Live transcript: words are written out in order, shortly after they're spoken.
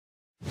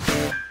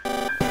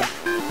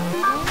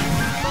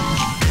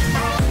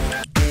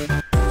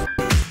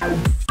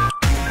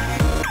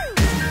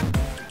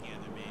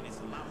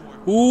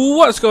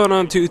What's going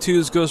on,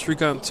 22's Ghost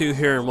Recon 2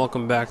 here, and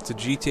welcome back to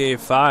GTA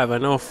 5. I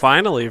know,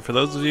 finally, for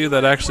those of you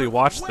that actually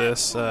watched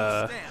this,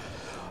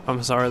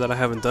 I'm sorry that I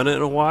haven't done it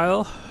in a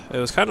while. It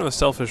was kind of a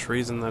selfish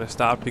reason that I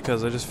stopped,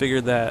 because I just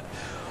figured that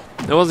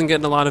it wasn't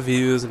getting a lot of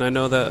views, and I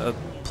know that a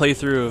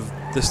playthrough of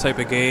this type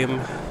of game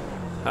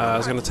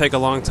was going to take a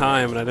long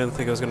time, and I didn't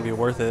think it was going to be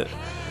worth it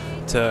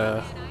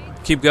to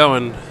keep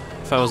going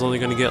if I was only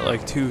going to get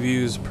like 2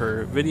 views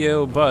per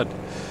video, but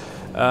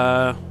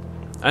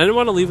I didn't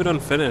want to leave it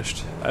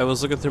unfinished. I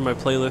was looking through my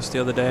playlist the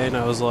other day, and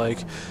I was like,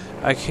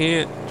 I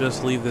can't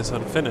just leave this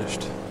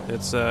unfinished.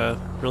 It's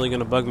really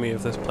going to bug me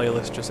if this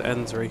playlist just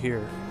ends right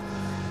here.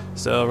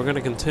 So we're going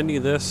to continue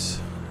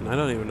this, and I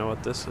don't even know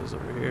what this is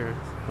over here,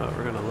 but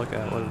we're going to look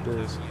at what it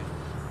is.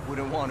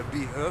 Wouldn't want to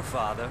be her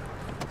father.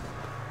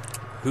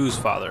 Whose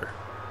father?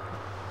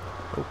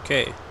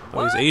 Okay.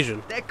 Oh, he's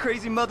Asian. That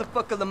crazy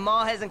motherfucker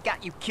Lamar hasn't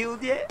got you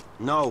killed yet?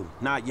 No,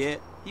 not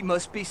yet. He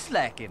must be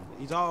slacking.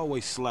 He's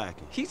always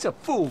slacking. He's a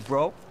fool,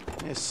 bro.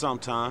 Yeah,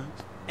 sometimes.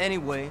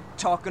 Anyway,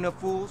 talking of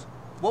fools,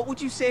 what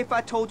would you say if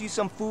I told you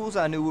some fools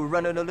I knew were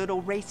running a little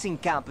racing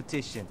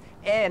competition?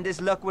 And as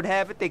luck would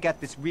have it, they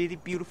got this really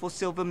beautiful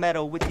silver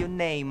medal with your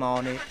name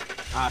on it.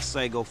 I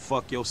say go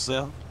fuck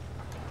yourself.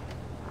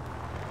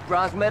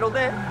 Bronze medal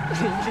then?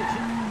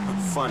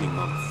 Funny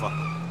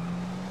motherfucker.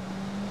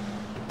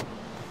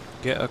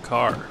 Get a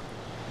car.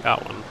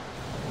 Got one.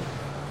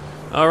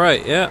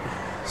 Alright, yeah.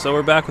 So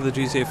we're back with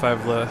the GTA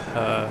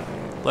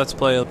 5 Let's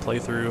Play,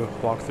 playthrough,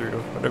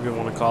 walkthrough, whatever you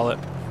want to call it.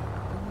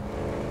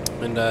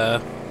 And,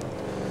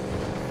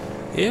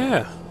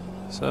 yeah.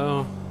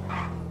 So,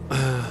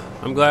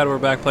 I'm glad we're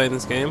back playing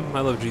this game. I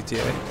love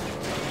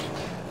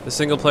GTA. The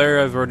single player,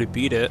 I've already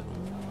beat it,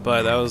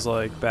 but that was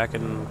like back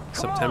in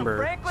September.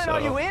 Franklin, so,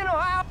 are you in,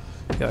 Ohio?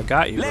 yeah, I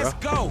got you, bro. Let's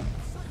go.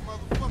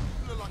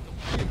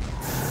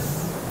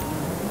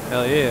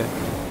 Hell yeah.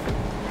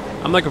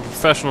 I'm like a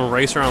professional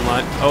racer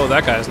online. Oh,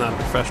 that guy's not a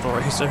professional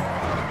racer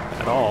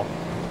at all.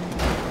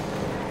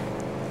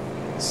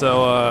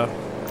 So,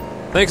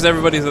 thanks to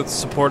everybody that's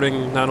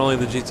supporting not only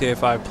the GTA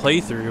 5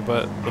 playthrough,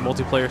 but the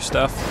multiplayer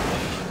stuff,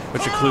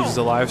 which includes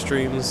the live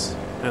streams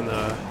and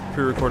the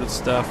pre-recorded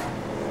stuff.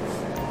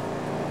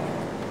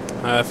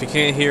 If you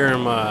can't hear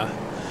him,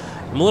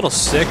 I'm a little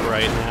sick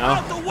right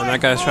now, and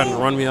that guy's trying to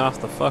run me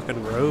off the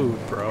fucking road,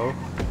 bro.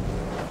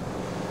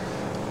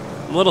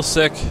 I'm a little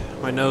sick.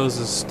 My nose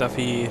is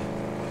stuffy.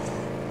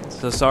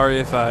 So sorry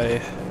if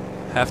I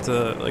have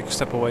to like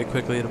step away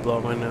quickly to blow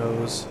my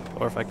nose,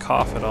 or if I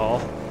cough at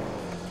all.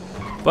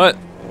 But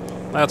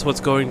that's what's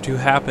going to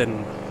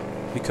happen,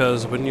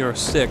 because when you're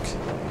sick,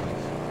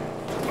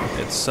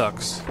 it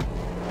sucks.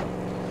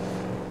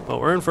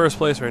 But we're in first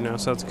place right now,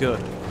 so that's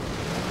good.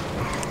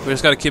 We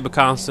just gotta keep a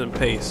constant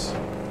pace,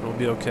 and we'll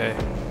be okay.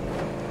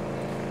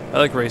 I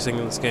like racing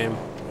in this game.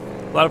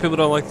 A lot of people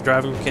don't like the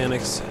driving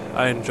mechanics.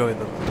 I enjoy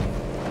them.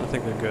 I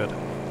think they're good.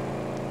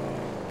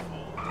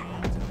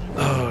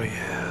 Oh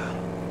yeah.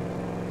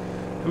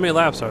 How many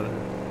laps are there?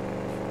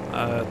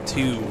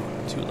 Two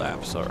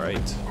laps, alright.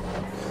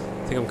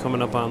 I think I'm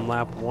coming up on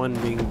lap 1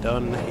 being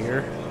done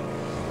here.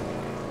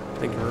 I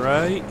think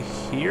right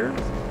here?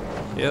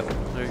 Yep,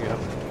 there you go.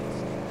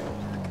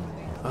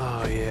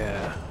 Oh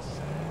yeah.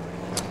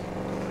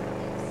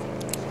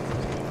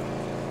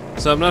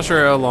 So I'm not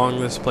sure how long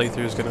this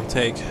playthrough is gonna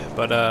take,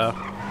 but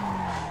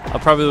I'll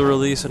probably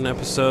release one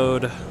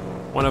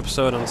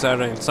episode on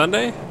Saturday and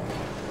Sunday,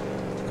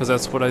 because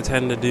that's what I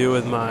tend to do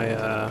with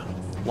my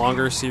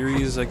longer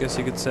series, I guess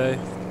you could say.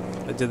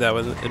 I did that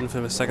with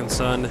Infamous Second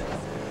Son,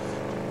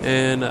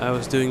 and I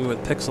was doing it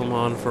with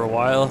Pixelmon for a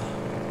while,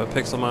 but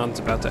Pixelmon's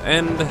about to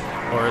end,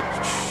 or it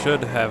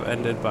should have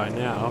ended by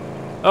now.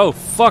 Oh,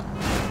 fuck!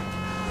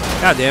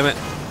 God damn it.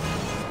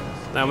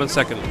 Now I'm in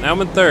second. Now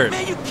I'm in third.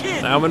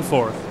 Now I'm in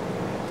fourth.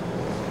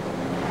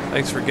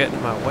 Thanks for getting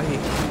in my way.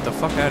 Get the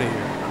fuck out of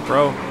here,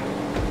 bro.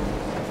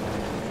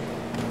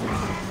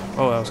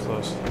 Oh, that was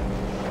close.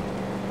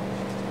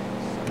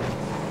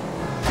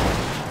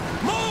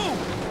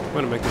 I'm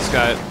gonna make this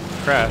guy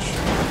crash.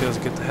 He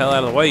doesn't get the hell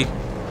out of the way.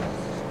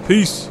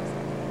 Peace.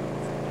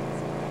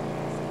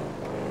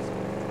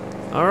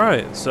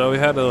 Alright, so we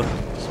had a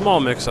small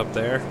mix-up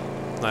there.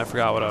 I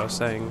forgot what I was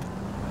saying.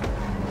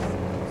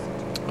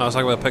 I was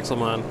talking about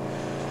Pixelmon.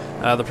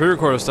 The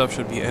pre-recorded stuff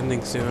should be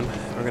ending soon.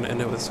 We're gonna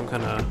end it with some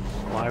kind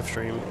of live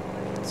stream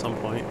at some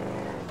point.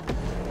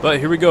 But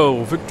here we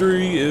go.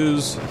 Victory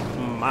is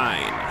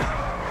mine.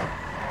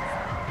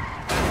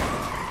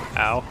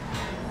 Ow.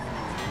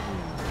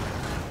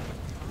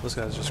 Those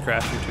guys just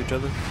crashed into each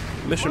other.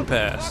 Mission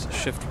passed.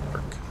 Shift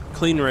work.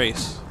 Clean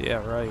race.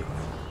 Yeah, right.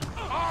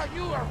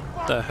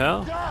 What the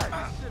hell?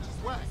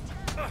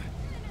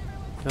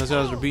 Those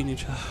guys are beating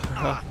each other.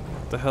 What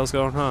the hell's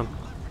going on?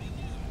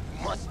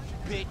 What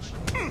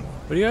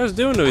are you guys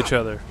doing to each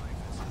other?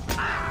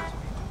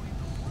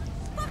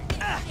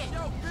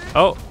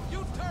 Oh.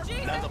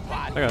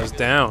 That guy's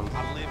down.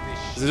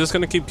 Is he just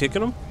gonna keep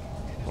kicking him?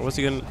 Or what's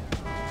he gonna...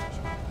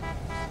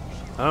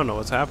 I don't know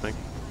what's happening.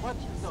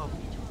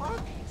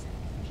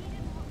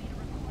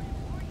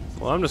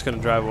 Well, I'm just gonna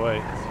drive away.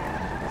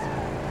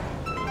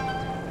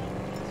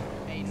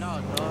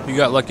 You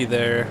got lucky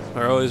there.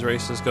 There are always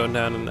races going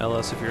down in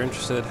LS. If you're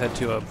interested, head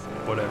to a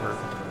whatever.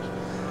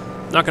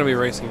 Not going to be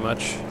racing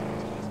much.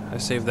 I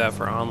saved that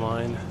for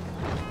online.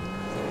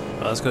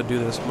 Let's go do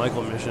this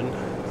Michael mission.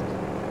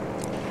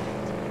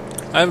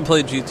 I haven't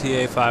played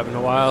GTA 5 in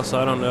a while, so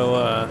I don't know.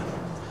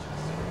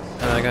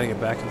 And I gotta get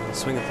back into the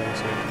swing of things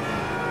here.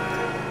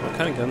 What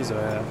kind of guns do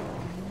I have?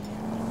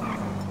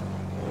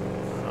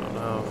 I don't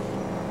know.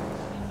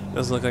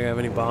 Doesn't look like I have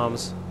any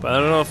bombs, but I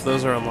don't know if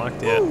those are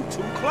unlocked yet. Ooh,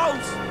 too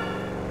close.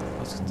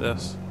 What's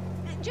this?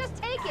 Just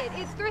take it.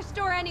 It's thrift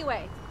store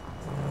anyway.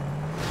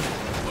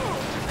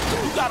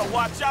 You gotta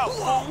watch out,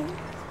 fool.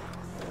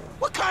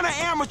 What kind of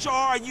amateur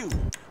are you?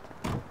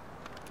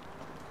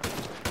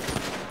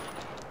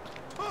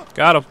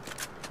 Got him.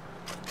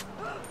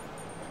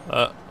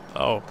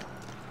 Oh.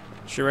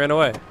 She ran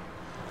away.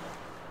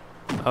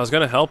 I was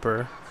gonna help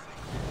her.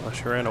 Well,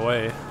 she ran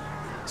away.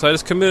 So I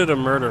just committed a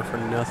murder for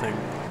nothing.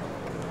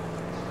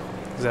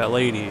 Because that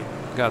lady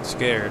got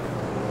scared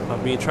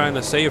of me trying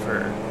to save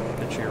her,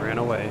 and she ran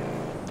away.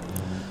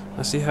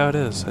 I see how it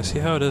is. I see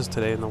how it is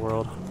today in the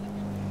world.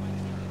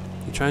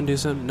 You try and do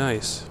something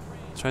nice.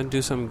 Try and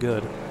do something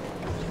good.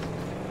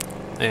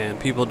 And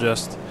people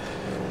just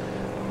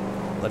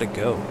let it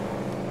go.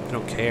 They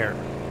don't care.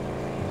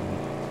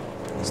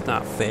 It's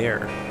not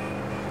fair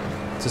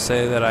to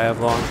say that I have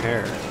long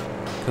hair,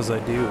 because I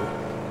do.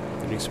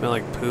 And you smell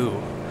like poo.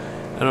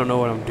 I don't know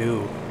what I'm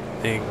doing.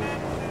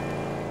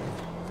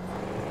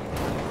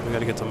 We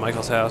gotta get to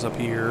Michael's house up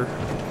here.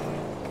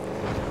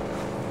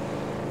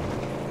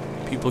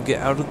 People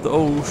get out of the...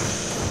 Oh,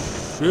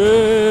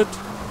 shit!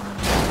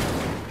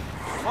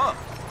 Fuck.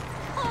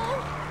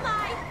 Oh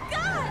my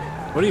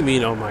god! What do you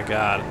mean, oh my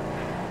god?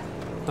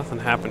 Nothing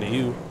happened to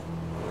you.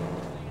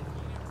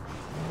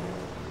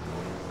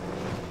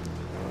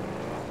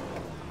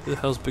 Who the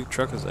hell's big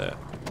truck is that?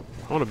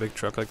 I want a big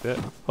truck like that.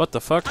 What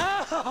the fuck?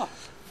 Oh,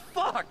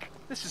 fuck!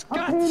 This has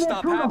got to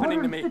stop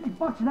happening to me.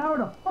 $150 an hour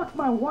to fuck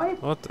my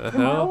wife What the in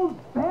my hell? own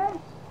bed?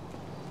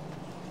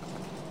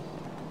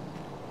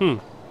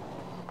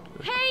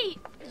 Hey,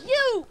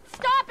 you!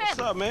 Stop What's it!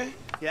 up, man?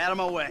 Get out of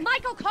my way.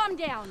 Michael, calm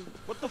down.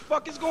 What the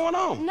fuck is going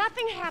on?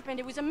 Nothing happened.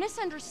 It was a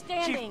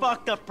misunderstanding. She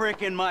fucked a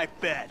brick in my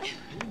bed.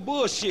 You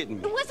bullshitting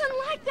It me. wasn't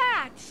like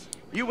that.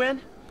 You in?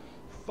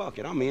 Fuck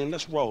it, I'm in.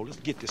 Let's roll. Let's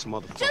get this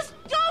motherfucker. Just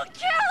don't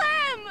kill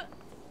him!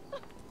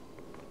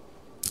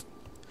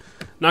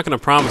 Not gonna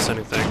promise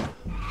anything.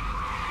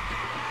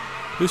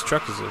 Whose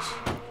truck is this?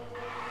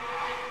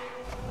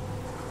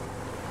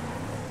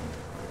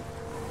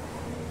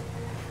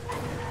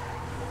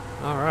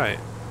 Alright.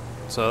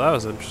 So that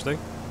was interesting.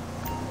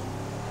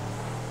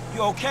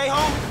 You okay,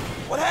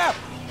 homie? What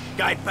happened?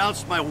 Guy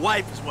bounced my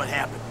wife is what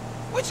happened.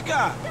 Which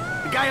guy?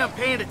 The guy I'm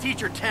paying to teach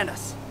her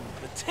tennis.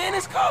 The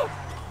tennis coach?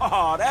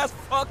 Oh, that's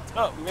fucked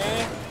up,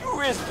 man. You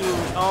rich dude,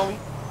 homie.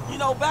 You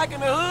know, back in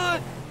the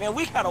hood, man,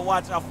 we gotta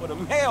watch out for the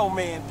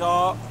mailman,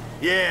 dog.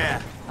 Yeah,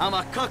 I'm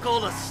a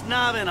cuckold, a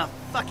snob, and a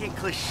fucking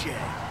cliche.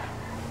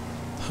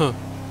 Huh.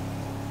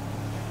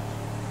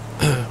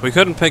 We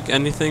couldn't pick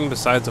anything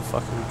besides a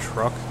fucking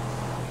truck.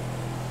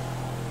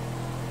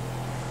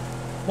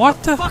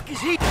 What the Fuck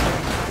is he?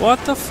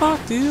 What the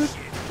fuck, dude?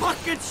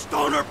 Fucking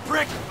stoner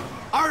prick!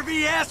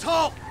 RV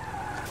asshole!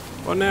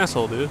 What an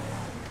asshole, dude.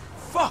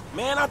 Fuck,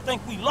 man, I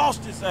think we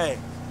lost his ass.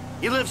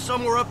 He lives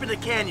somewhere up in the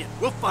canyon.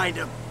 We'll find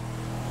him.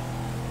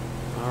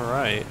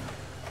 Alright.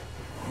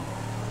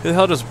 Who the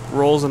hell just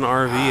rolls an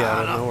RV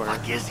out of the nowhere?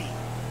 fuck is he?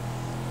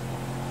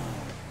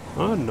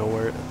 Out of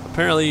nowhere.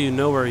 Apparently you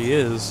know where he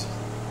is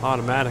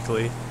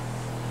automatically.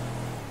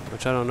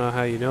 Which I don't know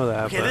how you know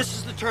that, Okay, but this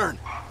is the turn.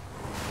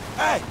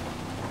 Hey,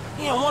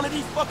 he in one of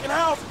these fucking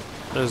houses.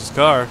 there's his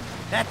car.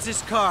 That's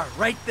his car,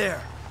 right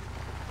there.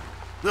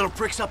 Little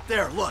prick's up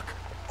there, look.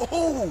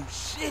 Oh,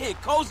 shit,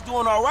 Coach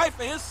doing all right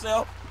for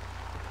himself.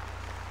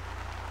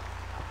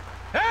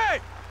 Hey!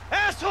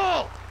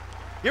 Asshole!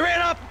 You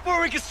ran off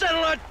before we could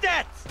settle our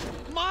debts!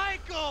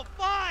 Michael,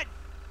 bud!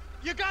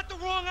 You got the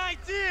wrong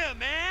idea,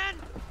 man!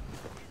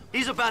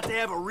 He's about to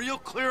have a real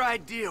clear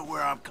idea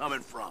where I'm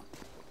coming from.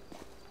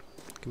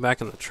 Get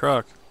back in the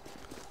truck.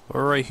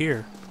 We're right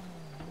here.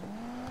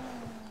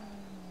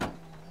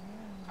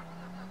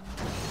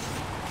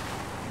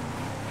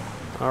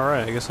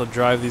 Alright, I guess I'll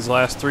drive these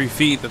last 3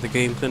 feet that the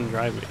game couldn't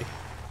drive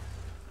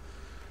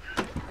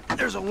me.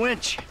 There's a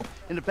winch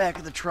in the back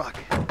of the truck.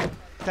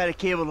 Tied a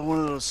cable to one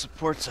of those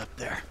supports up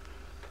there.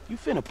 You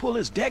finna pull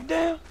his deck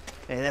down?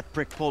 Hey, that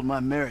prick pulled my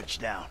marriage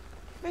down.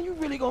 Man, you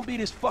really gonna be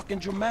this fucking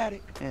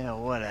dramatic? Yeah,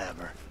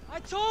 whatever. I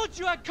told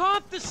you I'd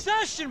comp the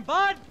session,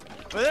 bud!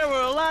 Well, there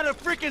were a lot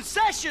of freaking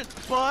sessions,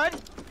 bud!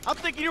 I'm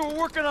thinking you were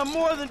working on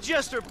more than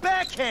just her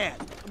backhand!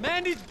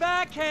 Mandy's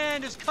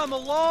backhand has come a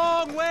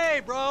long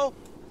way, bro.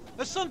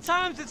 But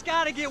sometimes it's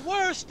gotta get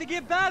worse to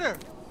get better.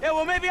 Yeah,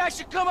 well, maybe I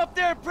should come up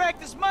there and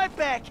practice my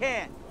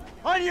backhand!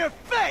 On your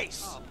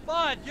face! Oh,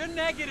 bud, your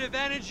negative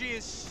energy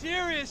is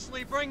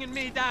seriously bringing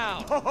me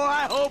down. Oh,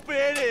 I hope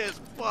it is,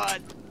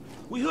 bud!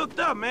 We hooked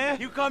up, man.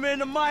 You come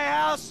into my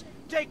house,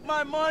 take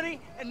my money,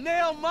 and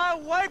nail my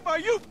wife? Are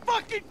you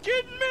fucking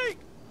kidding me?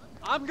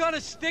 I'm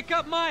gonna stick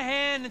up my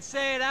hand and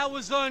say that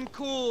was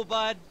uncool,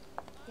 bud.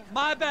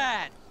 My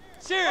bad.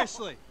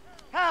 Seriously.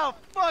 How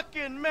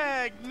fucking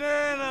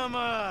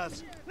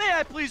magnanimous! May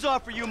I please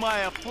offer you my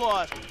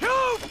applause?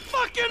 You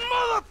fucking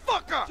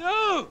motherfucker!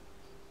 Dude!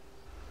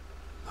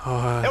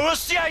 And we'll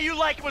see how you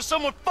like it when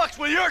someone fucks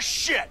with your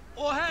shit!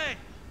 Well, hey,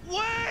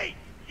 wait!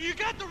 You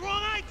got the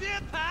wrong idea,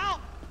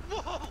 pal!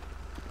 Whoa!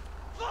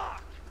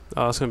 Fuck!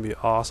 Oh, it's gonna be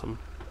awesome.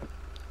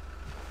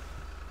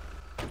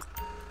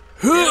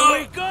 Here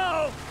we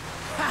go!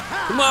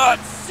 Come on!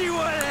 Let's see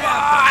what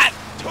happens!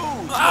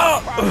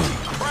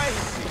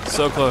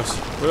 So close.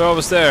 We're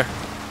almost there.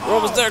 We're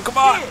almost there. Come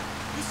on!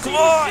 Come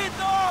on! Shit,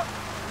 dog?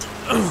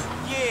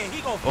 Yeah,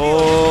 he gonna feel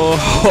Oh!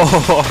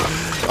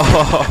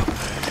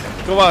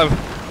 Come on!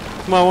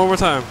 Come on! One more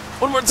time!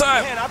 One more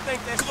time! Man, I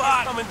think that Come shit's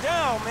on. coming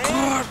down, man. Come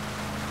on!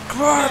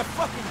 Come on! Man,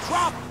 fucking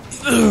drop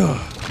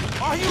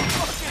it. Are you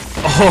fucking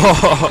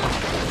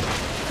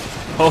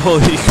Oh.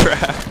 Holy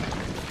crap!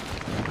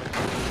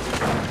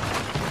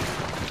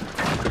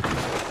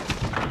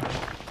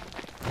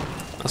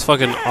 That's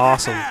fucking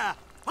awesome.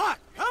 Fuck,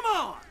 come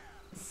on!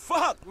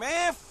 Fuck,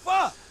 man,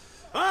 fuck.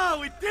 Oh,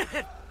 we did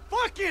it!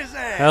 Fuck his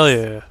ass! Hell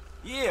yeah!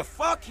 Yeah,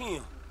 fuck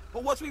him.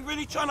 But was we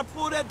really trying to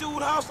pull that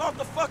dude's house off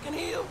the fucking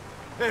hill?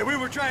 Hey, we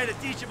were trying to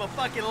teach him a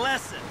fucking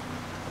lesson.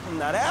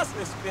 Now that's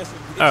an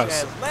expensive That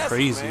bitch-ass was lesson,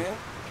 crazy. man.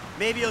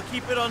 Maybe he'll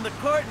keep it on the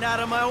court and out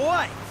of my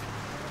wife.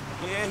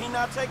 Yeah, he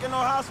not taking no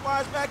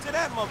housewives back to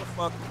that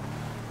motherfucker.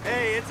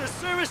 Hey, it's a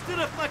service to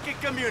the fucking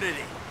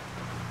community.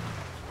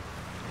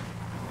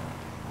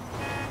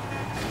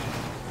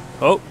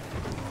 Oh.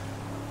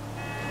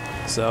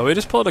 So we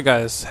just pulled a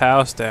guy's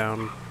house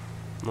down.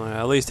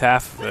 At least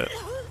half of it.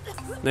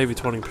 Maybe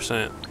 20%.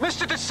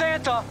 Mr.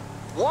 DeSanta,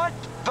 what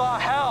the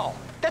hell?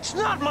 That's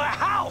not my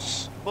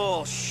house!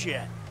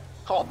 Bullshit.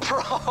 Oh,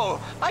 bro,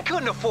 I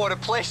couldn't afford a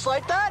place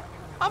like that.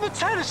 I'm a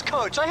tennis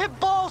coach. I hit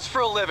balls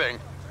for a living.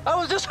 I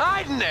was just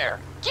hiding there.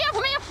 Give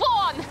me a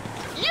phone!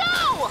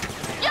 You!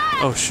 Yes,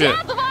 Oh, shit.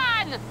 that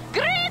one!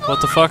 Green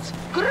What the light!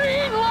 fuck?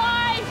 Green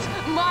light!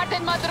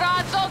 Martin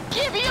Madrazo,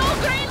 give you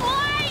green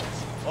light!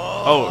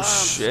 Oh, I'm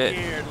shit.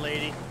 scared,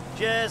 lady.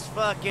 Just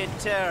fucking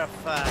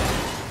terrified.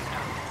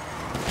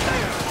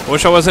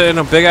 Wish I wasn't in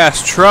a big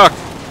ass truck.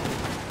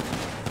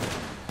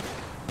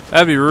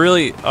 That'd be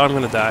really. Oh, I'm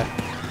gonna die.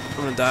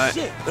 I'm gonna die.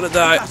 Shit, I'm gonna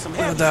die. we got some I'm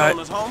gonna heavies die. on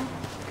us, homie.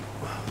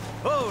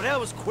 Oh, that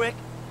was quick.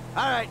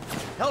 All right,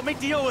 help me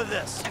deal with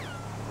this.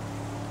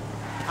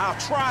 I'll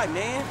try,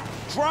 man.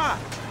 Try.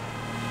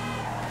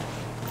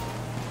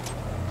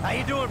 How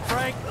you doing,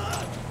 Frank?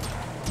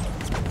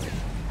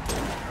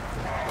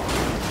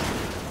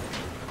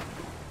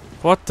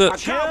 What the? I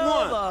Chill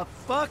got one. the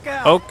fuck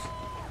out. Oak.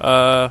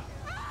 Are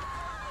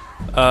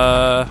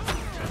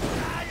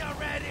you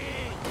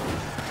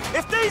ready?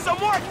 If these are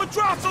Mark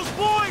Madrazo's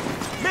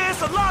boys, man,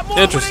 it's a lot more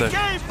Interesting. where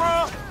they came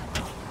from.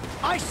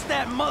 Ice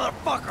that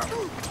motherfucker.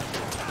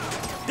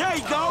 There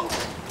you go.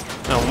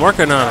 No, I'm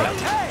working on it.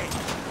 Hey,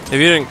 If you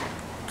didn't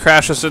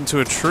crash us into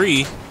a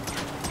tree.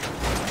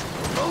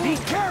 Be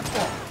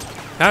careful.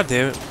 God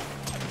damn it.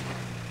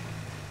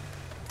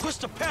 push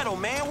the pedal,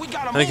 man. We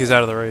gotta I think he's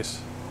out of the race.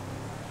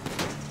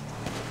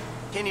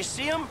 Can you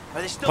see them?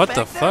 Are they still What back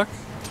the there?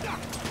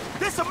 fuck?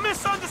 This a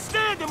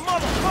misunderstanding,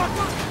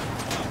 motherfucker.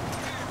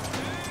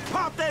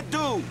 Pop that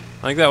dude.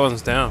 I think that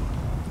one's down.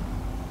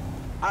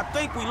 I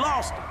think we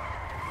lost him.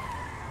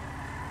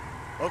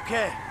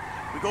 Okay,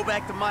 we go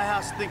back to my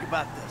house and think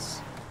about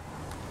this.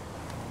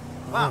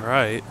 Wow.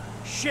 Alright.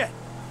 Shit.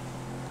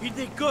 You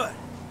did good.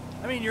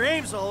 I mean, your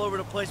aim's all over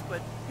the place,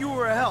 but you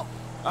were a help.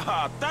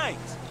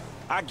 Thanks.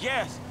 I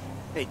guess.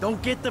 Hey,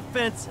 don't get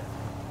defensive.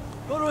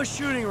 Go to a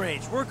shooting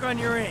range, work on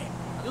your aim.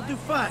 You'll do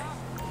fine.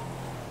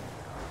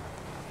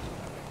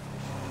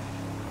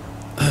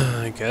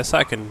 I guess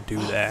I can do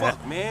that.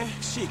 Fuck, man.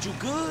 Shit, you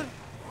good?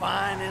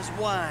 Fine as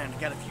wine.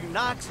 Got a few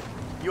knocks.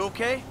 You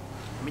okay?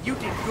 I mean, you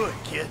did good,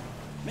 kid.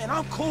 Man,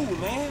 I'm cool,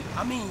 man.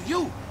 I mean,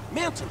 you.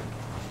 Mentally.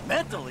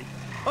 Mentally?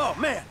 Oh,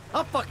 man,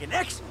 I'm fucking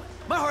excellent.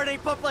 My heart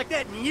ain't pumped like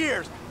that in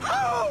years.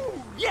 Oh,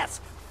 yes!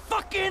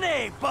 Fucking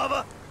A,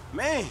 Bubba!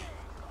 Man,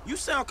 you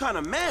sound kind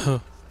of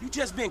mad. You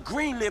just been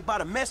greenlit by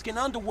the Mexican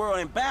underworld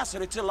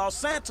ambassador to Los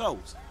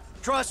Santos.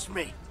 Trust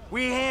me,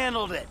 we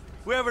handled it.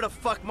 Whoever the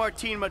fuck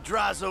Martin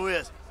Madrazo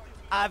is,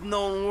 I've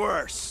known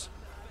worse.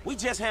 We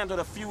just handled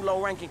a few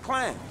low-ranking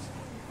crimes.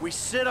 We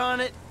sit on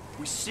it,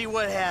 we see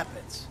what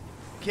happens.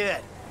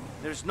 Kid,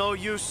 there's no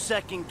use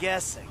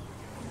second-guessing.